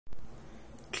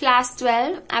Class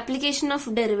 12 Application of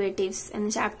Derivatives in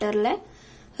the chapter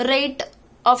Rate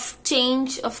of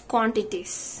Change of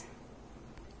Quantities.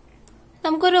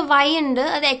 നമുക്ക് ഒരു y ഉണ്ട്,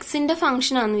 അത് x ന്റെ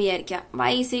ഫംഗ്ഷൻ ആണെന്ന് വിചാരിക്കാം.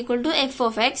 y is equal to f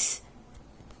of x.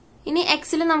 ഇനി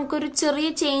x ൽ നമുക്കൊരു ചെറിയ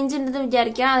ചേഞ്ച് ഉണ്ടെന്ന്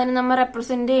വിചാരിക്കാം. അതിനെ നമ്മൾ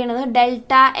റെപ്രസെന്റ് ചെയ്യുന്നത്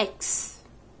ഡെൽറ്റ എക്സ്.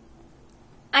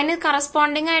 അതിന്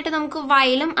കറസ്പോണ്ടിങ് ആയിട്ട് നമുക്ക് y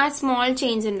ലും ആ സ്മോൾ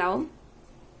ചേഞ്ച് ഉണ്ടാവും,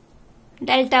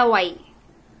 ഡെൽറ്റ y.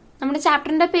 നമ്മുടെ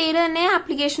ചാപ്റ്ററിന്റെ പേര് തന്നെ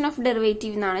ആപ്ലിക്കേഷൻ ഓഫ്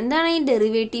ഡെറിവേറ്റീവ് എന്നാണ്. എന്താണ് ഈ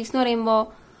ഡെറിവേറ്റീവ്സ് എന്ന് പറയുമ്പോൾ?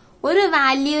 ഒരു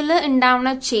വാല്യൂല്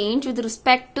ഉണ്ടാവുന്ന change with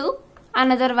respect to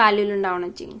another വാല്യൂല് ഉണ്ടാവുന്ന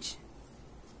change.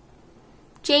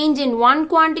 Change in one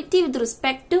quantity with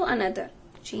respect to another.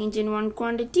 Change in one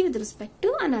quantity with respect to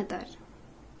another.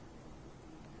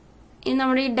 In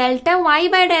നമ്മുടെ delta y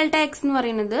by delta x എന്ന്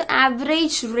പറയുന്നത്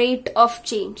average rate of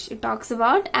change. It talks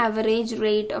about average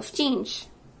rate of change.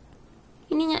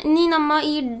 ഇനി നമ്മ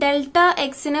ഈ delta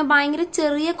എക്സിനെ ഭയങ്കര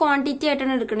ചെറിയ quantity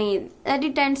ആയിട്ടാണ് എടുക്കണേ. that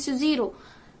it tends to 0.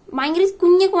 ഭയങ്കര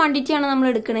കുഞ്ഞ ക്വാണ്ടിറ്റി ആണ് നമ്മൾ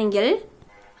എടുക്കണമെങ്കിൽ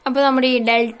അപ്പൊ നമ്മുടെ ഈ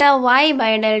delta Y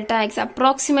by delta X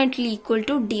approximately equal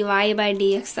to ഡിവൈ by D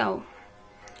X ആവും.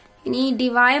 ഇനി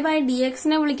ഡിവൈ ബൈ ഡി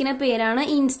എക്സിനെ വിളിക്കുന്ന പേരാണ്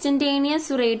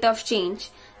ഇൻസ്റ്റന്റേനിയസ് റേറ്റ് ഓഫ് ചേഞ്ച്.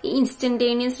 ഈ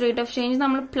ഇൻസ്റ്റന്റേനിയസ് റേറ്റ് ഓഫ് ചേഞ്ച്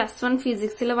നമ്മൾ +1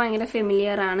 ഫിസിക്സിൽ ഭയങ്കര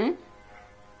ഫെമിലിയർ ആണ്.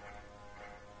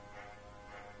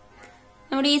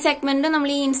 നമ്മുടെ ഈ സെഗ്മെന്റ് നമ്മൾ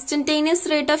ഈ ഇൻസ്റ്റന്റേനിയസ്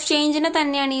റേറ്റ് ഓഫ് ചേഞ്ചിനെ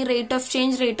തന്നെയാണ് ഈ റേറ്റ് ഓഫ്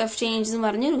ചേഞ്ച് എന്ന്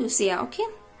പറഞ്ഞ് യൂസ് ചെയ്യാം. ഓക്കെ,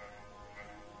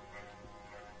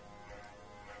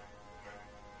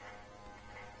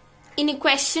 ഇനി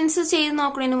ക്വസ്റ്റ്യൻസ് ചെയ്ത്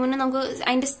നോക്കുന്നതിന് മുന്നേ നമുക്ക്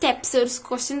അതിന്റെ സ്റ്റെപ്സ്, ഒരു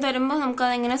ക്വസ്റ്റ്യൻ തരുമ്പോൾ നമുക്ക്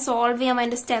അതെങ്ങനെ സോൾവ് ചെയ്യാം,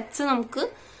 അതിന്റെ സ്റ്റെപ്സ് നമുക്ക്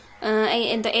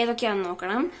ഏതൊക്കെയാണെന്ന്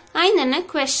നോക്കണം. അതിന് തന്നെ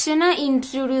ക്വസ്റ്റ്യനെ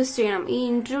ഇൻട്രൊഡ്യൂസ് ചെയ്യണം. ഈ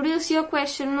ഇൻട്രൊഡ്യൂസ് യുവർ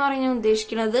ക്വസ്റ്റ്യൻ എന്ന് പറഞ്ഞാൽ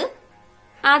ഉദ്ദേശിക്കുന്നത്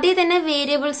ആദ്യം തന്നെ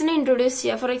വേരിയബിൾസിനെ ഇൻട്രൊഡ്യൂസ്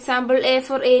ചെയ്യുക. For example A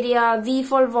four area, V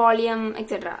four volume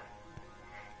etcetera.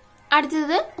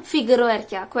 അടുത്തത് ഫിഗർ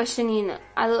വരയ്ക്കാം. ക്വസ്റ്റ്യനിന്ന്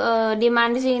അത്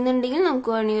ഡിമാൻഡ് ചെയ്യുന്നുണ്ടെങ്കിൽ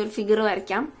നമുക്ക് വേണമെങ്കിൽ ഒരു ഫിഗർ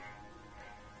വരയ്ക്കാം.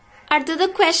 അടുത്തത്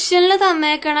ക്വസ്റ്റ്യനിൽ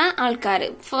തന്നേക്കണ ആൾക്കാർ,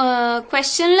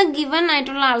 ക്വസ്റ്റ്യനിൽ ഗിവൺ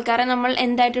ആയിട്ടുള്ള ആൾക്കാരെ നമ്മൾ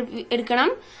എന്തായിട്ട് എടുക്കണം?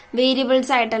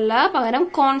 വേരിയബിൾസ് ആയിട്ടല്ല, പകരം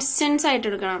കോൺസ്റ്റന്റ്സ് ആയിട്ട്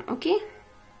എടുക്കണം. ഓക്കെ,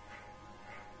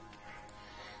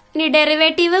 ഇനി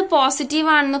ഡെറിവേറ്റീവ് പോസിറ്റീവ്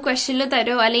ആണെന്ന് ക്വസ്റ്റ്യനിൽ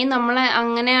തരുമോ, അല്ലെങ്കിൽ നമ്മളെ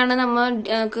അങ്ങനെയാണ്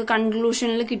നമ്മൾക്ക്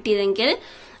കൺക്ലൂഷനിൽ കിട്ടിയതെങ്കിൽ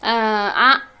ആ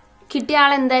കിട്ടിയ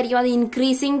ആൾ എന്തായിരിക്കും? അത്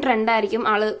ഇൻക്രീസിങ് ട്രെൻഡ് ആയിരിക്കും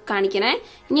ആള് കാണിക്കണേ.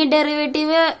 ഇനി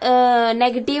ഡെറിവേറ്റീവ്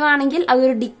നെഗറ്റീവ് ആണെങ്കിൽ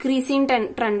അതൊരു ഡിക്രീസിങ്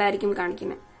ട്രെൻഡ് ആയിരിക്കും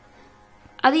കാണിക്കുന്നത്.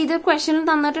 അത് ഇത് ക്വസ്റ്റ്യനിൽ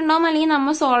തന്നിട്ടുണ്ടാവും, അല്ലെങ്കിൽ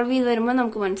നമ്മൾ സോൾവ് ചെയ്ത് വരുമ്പോൾ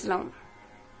നമുക്ക് മനസ്സിലാവും.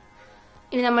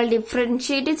 ഇനി നമ്മൾ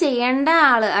ഡിഫറൻഷിയേറ്റ് ചെയ്യേണ്ട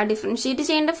ആള്, ആ ഡിഫറൻഷിയേറ്റ്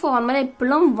ചെയ്യേണ്ട ഫോർമുല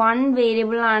എപ്പോഴും 1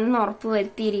 വേരിയബിൾ ആണെന്ന് ഉറപ്പ്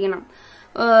വരുത്തിയിരിക്കണം.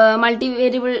 മൾട്ടി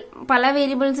വേരിയബിൾ, പല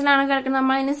വേരിയബിൾസിലാണ് കിടക്കുന്നത്,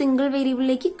 നമ്മൾ അതിനെ സിംഗിൾ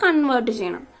വേരിയബിളിലേക്ക് കൺവേർട്ട്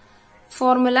ചെയ്യണം.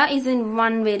 Formula is in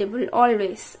 1 variable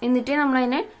always. എന്നിട്ടേ നമ്മൾ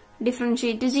അതിനെ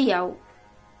ഡിഫറൻഷിയേറ്റ് ചെയ്യാവൂ.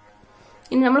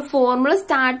 ഇനി നമ്മൾ ഫോർമുല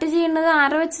സ്റ്റാർട്ട് ചെയ്യേണ്ടത്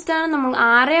ആരെ വെച്ചിട്ടാണ്? നമ്മൾ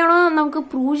ആരെയാണോ നമുക്ക്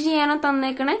പ്രൂവ് ചെയ്യാനോ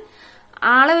തന്നേക്കണേ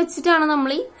ആളെ വെച്ചിട്ടാണ് നമ്മൾ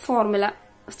ഈ ഫോർമുല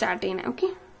സ്റ്റാർട്ട് ചെയ്യണേ. ഓക്കെ,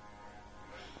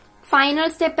 ഫൈനൽ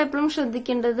സ്റ്റെപ്പ് എപ്പോഴും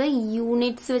ശ്രദ്ധിക്കേണ്ടത്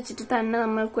യൂണിറ്റ്സ് വെച്ചിട്ട് തന്നെ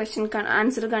നമ്മൾ ക്വസ്റ്റ്യൻ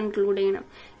ആൻസർ കൺക്ലൂഡ് ചെയ്യണം.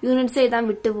 യൂണിറ്റ്സ് എഴുതാൻ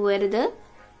വിട്ടുപോകരുത്.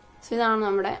 സോ ഇതാണ്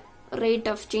നമ്മുടെ rate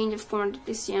of change of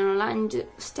quantities ചെയ്യാനുള്ള 5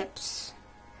 സ്റ്റെപ്സ്.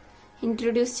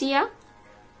 ഇൻട്രൊഡ്യൂസ് ചെയ്യുക,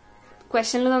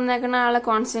 ക്വസ്റ്റ്യനിൽ തന്നേക്കുന്ന ആളെ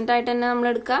കോൺസ്റ്റന്റ് ആയിട്ട് തന്നെ നമ്മൾ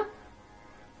എടുക്കുക.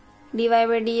 ഡിവൈ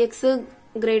by D X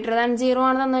greater than 0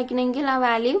 ആണ് തന്നേക്കണമെങ്കിൽ ആ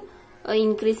വാല്യൂ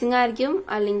ഇൻക്രീസിംഗ് ആയിരിക്കും,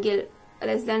 അല്ലെങ്കിൽ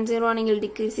ലെസ് ദാൻ 0 ആണെങ്കിൽ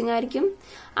ഡിക്രീസിംഗ് ആയിരിക്കും.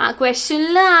 ആ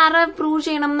ക്വസ്റ്റ്യനിൽ ആരെ പ്രൂവ്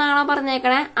ചെയ്യണം എന്നാണോ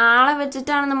പറഞ്ഞേക്കണേ ആളെ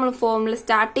വെച്ചിട്ടാണ് നമ്മൾ ഫോർമുല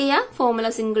സ്റ്റാർട്ട് ചെയ്യുക. ഫോർമുല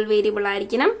സിംഗിൾ വേരിയബിൾ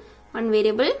ആയിരിക്കണം, 1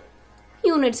 വേരിയബിൾ.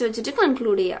 യൂണിറ്റ്സ് വെച്ചിട്ട്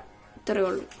കൺക്ലൂഡ് ചെയ്യുക. ഇത്രയേ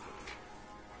ഉള്ളൂ.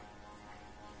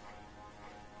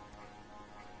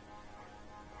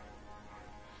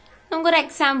 നമുക്കൊരു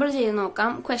എക്സാമ്പിൾ ചെയ്ത്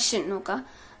നോക്കാം. ക്വസ്റ്റ്യൻ നോക്കാം.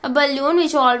 A balloon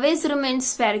which always remains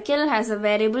spherical has a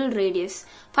variable radius.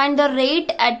 Find the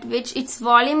rate at which its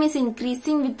volume is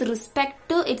increasing with respect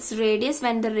to its radius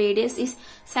when the radius is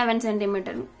 7 cm.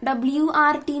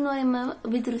 WRT എന്ന് പറയുമ്പോൾ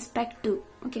with respect to.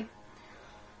 Okay.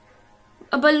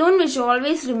 A balloon which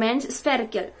always remains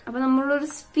spherical. അപ്പൊ നമ്മളൊരു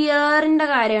സ്ഫിയറിന്റെ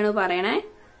കാര്യമാണ് പറയണേ.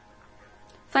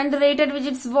 Find the rate at which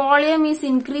its volume is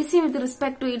increasing with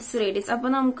respect to its radius. അപ്പൊ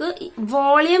നമുക്ക്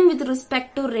volume with respect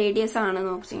to radius ആണ്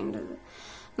നോക്ക് ചെയ്യേണ്ടത്.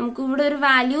 നമുക്ക് ഇവിടെ ഒരു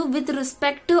വാല്യൂ വിത്ത്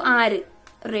റെസ്പെക്ട് ടു ആര്?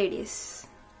 റേഡിയസ്.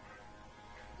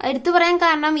 എടുത്തു പറയാൻ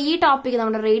കാരണം ഈ ടോപ്പിക്,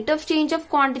 നമ്മുടെ rate of change of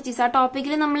quantities, ആ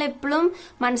ടോപ്പിക്കിൽ നമ്മൾ എപ്പോഴും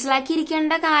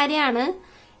മനസ്സിലാക്കിയിരിക്കേണ്ട കാര്യമാണ്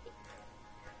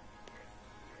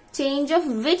change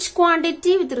of which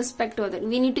quantity with respect to other.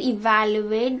 We need to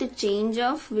evaluate the change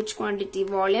of which quantity,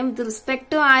 volume with respect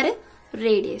to ആര്?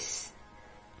 റേഡിയസ്.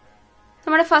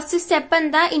 നമ്മുടെ ഫസ്റ്റ് സ്റ്റെപ്പ്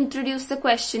എന്താ? Introduce the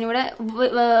question. ഇവിടെ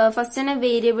first തന്നെ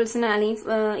വേരിയബിൾസിനെ അല്ലെങ്കിൽ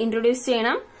ഇൻട്രൊഡ്യൂസ്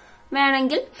ചെയ്യണം,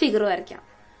 വേണമെങ്കിൽ ഫിഗർ വരയ്ക്കാം.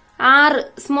 R,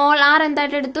 small r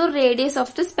എന്തായിട്ട് എടുത്തു? Radius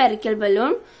of the spherical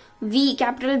balloon. V,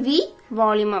 capital V,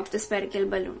 volume of the spherical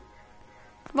balloon.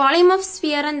 Volume of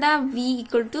sphere എന്താ? V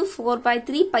equal to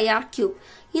 4/3 pi r cube.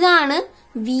 ഇതാണ്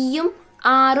V യും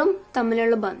R ഉം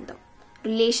തമ്മിലുള്ള ബന്ധം.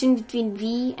 Relation between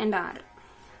V and R.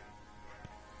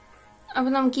 അപ്പൊ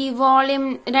നമുക്ക് ഈ വോളിയം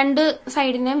രണ്ട്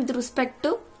സൈഡിനെ with respect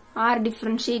to R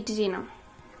differentiate ചെയ്യണം.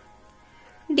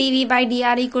 dv by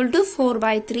dr equal to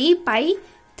 4/3 pi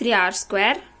 3r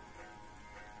square.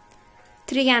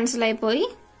 3 cancel ആയി പോയി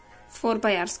 4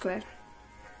 pi r square.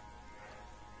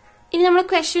 ഇനി നമ്മൾ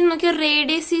ക്വസ്റ്റ്യൻ നോക്കിയ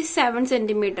റേഡിയസ് ഈ 7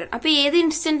 സെന്റിമീറ്റർ. അപ്പൊ ഏത്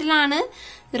ഇൻസ്റ്റന്റിലാണ്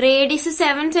റേഡിയസ്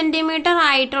 7 സെന്റിമീറ്റർ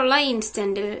ആയിട്ടുള്ള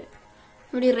ഇൻസ്റ്റന്റ്?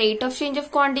 ഇവിടെ rate of change of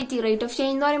quantity, rate of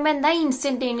change എന്ന് പറയുമ്പോൾ എന്താ?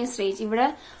 Instantaneous rate. ഇവിടെ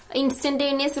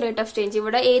ഇൻസ്റ്റന്റേനിയസ് റേറ്റ് ഓഫ് ചേഞ്ച്.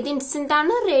 ഇവിടെ ഏത് ഇൻസ്റ്റന്റ്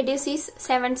ആണ്? Radius is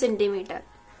 7 centimetre.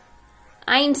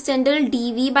 ആ ഇൻസ്റ്റന്റിൽ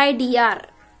dv by dr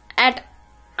at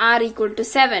r equal to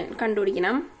 7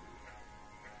 കണ്ടുപിടിക്കണം.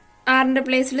 ആറിന്റെ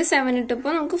പ്ലേസിൽ 7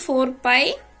 ഇട്ടപ്പോൾ നമുക്ക് 4 pi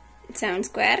 7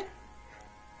 square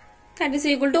that is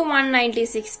equal to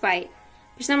 196 pi.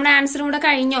 പക്ഷെ നമ്മുടെ ആൻസറും കൂടെ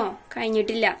കഴിഞ്ഞോ?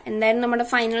 കഴിഞ്ഞിട്ടില്ല. എന്തായാലും നമ്മുടെ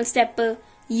ഫൈനൽ സ്റ്റെപ്പ്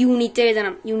യൂണിറ്റ്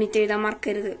എഴുതണം. യൂണിറ്റ് എഴുതാൻ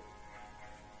മറക്കരുത്.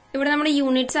 ഇവിടെ നമ്മുടെ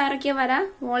യൂണിറ്റ്സ് ആരൊക്കെയാ വരാ?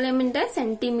 വോളിയമിന്റെ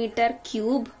സെന്റിമീറ്റർ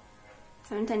ക്യൂബ്,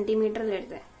 7 സെന്റിമീറ്റർ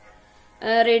എഴുതാൻ,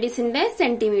 റേഡിയസിന്റെ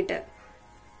സെന്റിമീറ്റർ.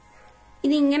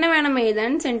 ഇത് ഇങ്ങനെ വേണം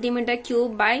എഴുതാൻ, centimetre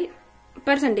cube by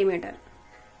per centimetre.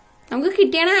 നമുക്ക്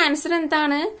കിട്ടിയ ആൻസർ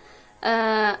എന്താണ്?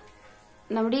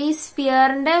 നമ്മുടെ ഈ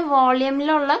സ്ഫിയറിന്റെ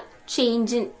വോളിയമിലുള്ള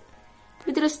change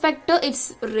with respect to its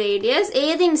radius.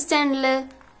 ഏത് ഇൻസ്റ്റന്റില്?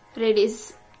 Radius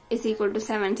is equal to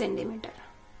 7 centimeter.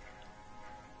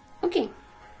 Okay.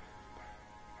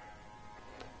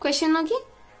 Question നോക്കി.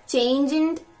 Change in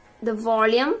the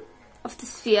volume of the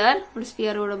sphere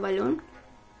or balloon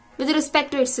with respect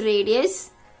to its radius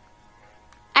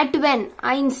at when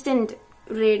a instant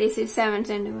radius is 7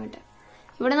 centimeter.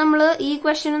 ഇവിടെ നമ്മള് ഈ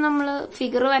question നമ്മള്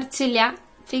figure വരച്ചില്ല.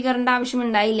 ഫിഗറിന്റെ ആവശ്യം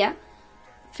ഉണ്ടായില്ല.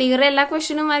 Figure എല്ലാ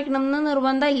ക്വസ്റ്റ്യനും വരയ്ക്കണമെന്ന്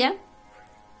നിർബന്ധമില്ല.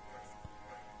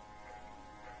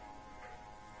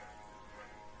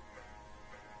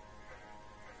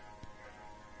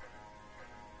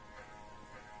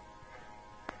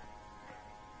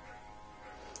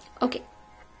 ഓക്കെ,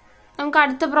 നമുക്ക്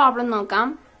അടുത്ത പ്രോബ്ലം നോക്കാം.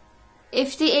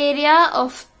 If the area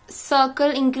of circle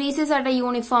increases at A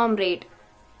uniform rate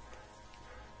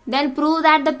then prove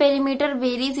that the perimeter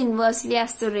varies inversely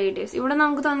as the radius. ഇവിടെ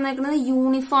നമുക്ക് തന്നേക്കുന്നത്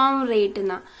യൂണിഫോം റേറ്റ്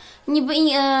എന്നാ. ഇനിയിപ്പോ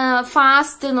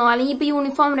ഫാസ്റ്റ് എന്നോ അല്ലെങ്കിൽ ഇപ്പൊ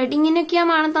യൂണിഫോം റേറ്റ്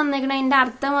ഇങ്ങനെയൊക്കെയാണ് തന്നേക്കുന്നത്. അതിന്റെ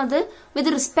അർത്ഥം അത്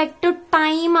വിത്ത് റെസ്പെക്ട് ടു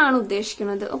ടൈം ആണ്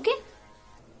ഉദ്ദേശിക്കുന്നത്. ഓക്കെ,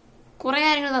 കുറെ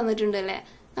കാര്യങ്ങൾ തന്നിട്ടുണ്ട് അല്ലെ.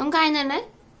 നമുക്ക് അതിന് തന്നെ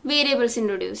വേരിയബിൾസ്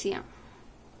ഇൻട്രൊഡ്യൂസ് ചെയ്യാം.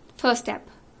 First step,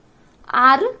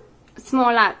 r,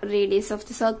 small r, radius of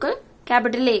the circle,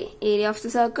 capital A, area of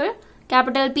the circle,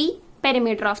 capital P,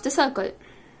 perimeter of the circle.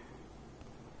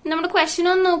 നമ്മുടെ ക്വസ്റ്റ്യൻ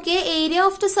ഒന്ന് നോക്കിയേ. Area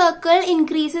of the circle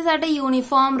increases at A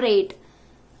uniform rate.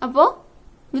 അപ്പോ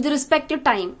with respect to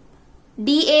time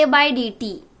dA by dt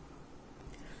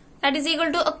that is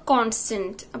equal to a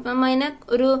constant. അപ്പൊ നമ്മൾ അതിനെ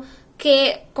ഒരു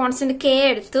constant k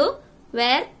എടുത്തു.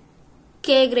 Where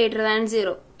k greater than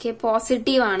 0. k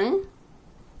positive ആണ്.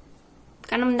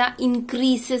 കാരണം എന്താ?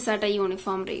 Increases at A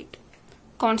uniform rate.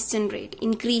 Constant rate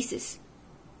increases.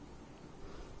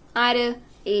 ആര്?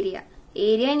 ഏരിയ.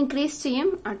 ഏരിയ ഇൻക്രീസ് ചെയ്യും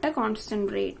അറ്റ് എ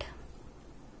കോൺസ്റ്റന്റ് റേറ്റ്.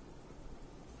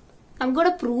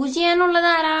 നമുക്കിവിടെ പ്രൂവ് ചെയ്യാനുള്ളത്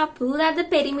ആരാ? Prove that the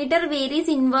perimeter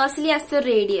varies inversely as the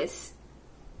radius.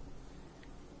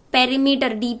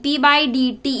 Perimeter dp by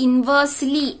dt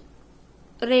inversely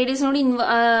റേഡിയസിനോട്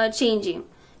change ചെയ്യും.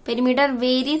 Perimeter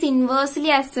varies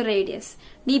inversely as the radius.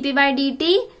 dp by dt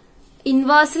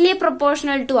inversely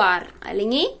proportional to r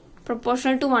അല്ലെങ്കിൽ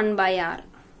proportional to 1 by r.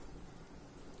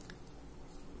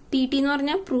 PT എന്ന്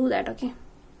പറഞ്ഞാൽ prove that. Okay,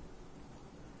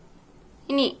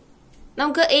 ഇനി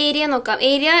നമുക്ക് area നോക്കാം.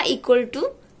 Area equal to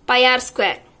pi R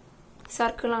square.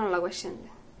 Circle ആണുള്ള question.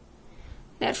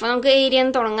 നമുക്ക് area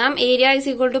തുടങ്ങാം. Area is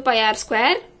equal to pi R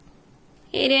square.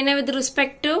 ഏരിയനെ with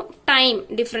respect to time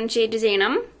differentiate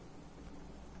ചെയ്യണം.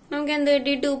 നമുക്ക് എന്ത്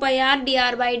കിട്ടി? 2 pi r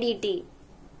dr by dt.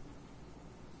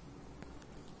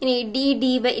 ഇനി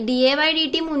dA by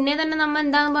dt മുന്നേ തന്നെ നമ്മൾ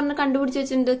എന്താന്ന് പറഞ്ഞ് കണ്ടുപിടിച്ച്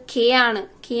വെച്ചിട്ടുണ്ട്? k ആണ്.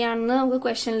 k ആണെന്ന് നമുക്ക്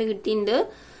ക്വസ്റ്റ്യനിൽ കിട്ടിയിട്ടുണ്ട്.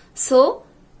 സോ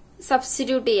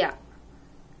സബ്സ്റ്റിറ്റ്യൂട്ട് ചെയ്യാം.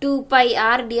 2 pi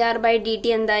r dr by dt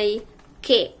എന്തായി?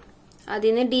 k.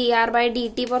 അതിന് dr by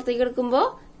dt പുറത്തേക്ക് എടുക്കുമ്പോ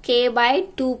k by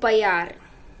 2 pi r.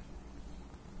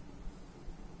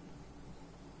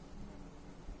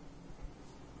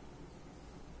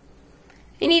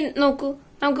 ഇനി നോക്കൂ,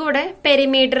 നമുക്കിവിടെ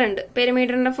പെരിമീറ്റർ ഉണ്ട്.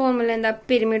 പെരിമീറ്ററിന്റെ ഫോർമുല എന്താ?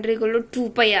 Perimeter equal to 2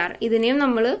 pi r. ഇതിനെയും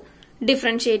നമ്മൾ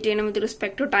ഡിഫറൻഷിയേറ്റ് ചെയ്യണം വിത്ത്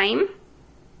റെസ്പെക്ട് ടു ടൈം.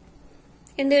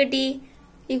 എന്ത് കിട്ടി?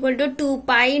 Equal to 2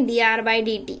 pi dr by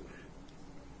dt.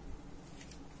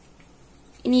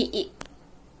 ഇനി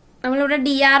നമ്മളിവിടെ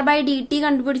dr/dt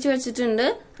കണ്ടുപിടിച്ച് വെച്ചിട്ടുണ്ട്.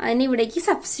 അതിന് ഇവിടേക്ക്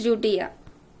സബ്സ്റ്റിറ്റ്യൂട്ട് ചെയ്യാം.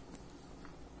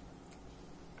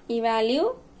 ഈ വാല്യൂ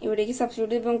ഇവിടേക്ക്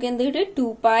സബ്സ്റ്റിറ്റ്യൂട്ട് ചെയ്യുമ്പോൾ നമുക്ക് എന്ത് കിട്ടും?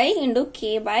 2π ×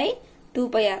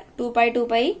 k/2πr.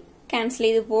 2π ക്യാൻസൽ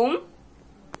ചെയ്ത് പോവും.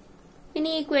 ഇനി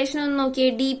ഈ ഇക്വേഷൻ ഒന്ന് നോക്കിയേ.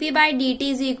 dp/dt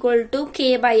is equal to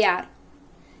k/r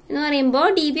എന്ന് പറയുമ്പോൾ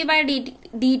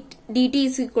dp/dt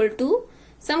is equal to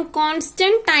some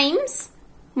constant times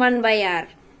 1/r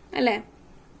അല്ലെ?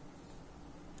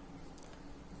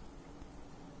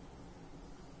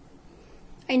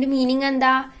 അതിന്റെ മീനിങ്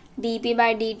എന്താ?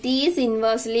 dp/dt is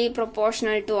inversely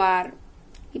proportional to r.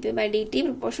 dp/dt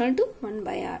proportional to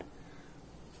 1/r.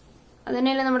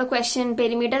 അതന്നെയല്ലേ നമ്മുടെ question.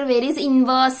 Perimeter varies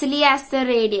inversely as the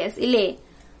radius ഇല്ലേ?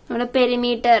 നമ്മുടെ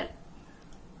perimeter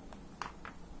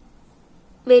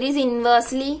varies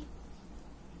inversely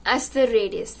as the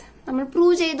radius. നമ്മൾ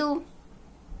prove ചെയ്തു.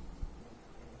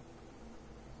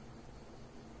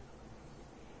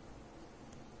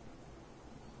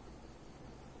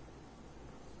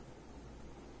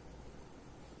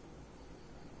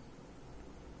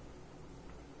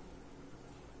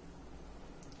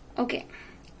 Okay.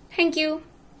 Thank you.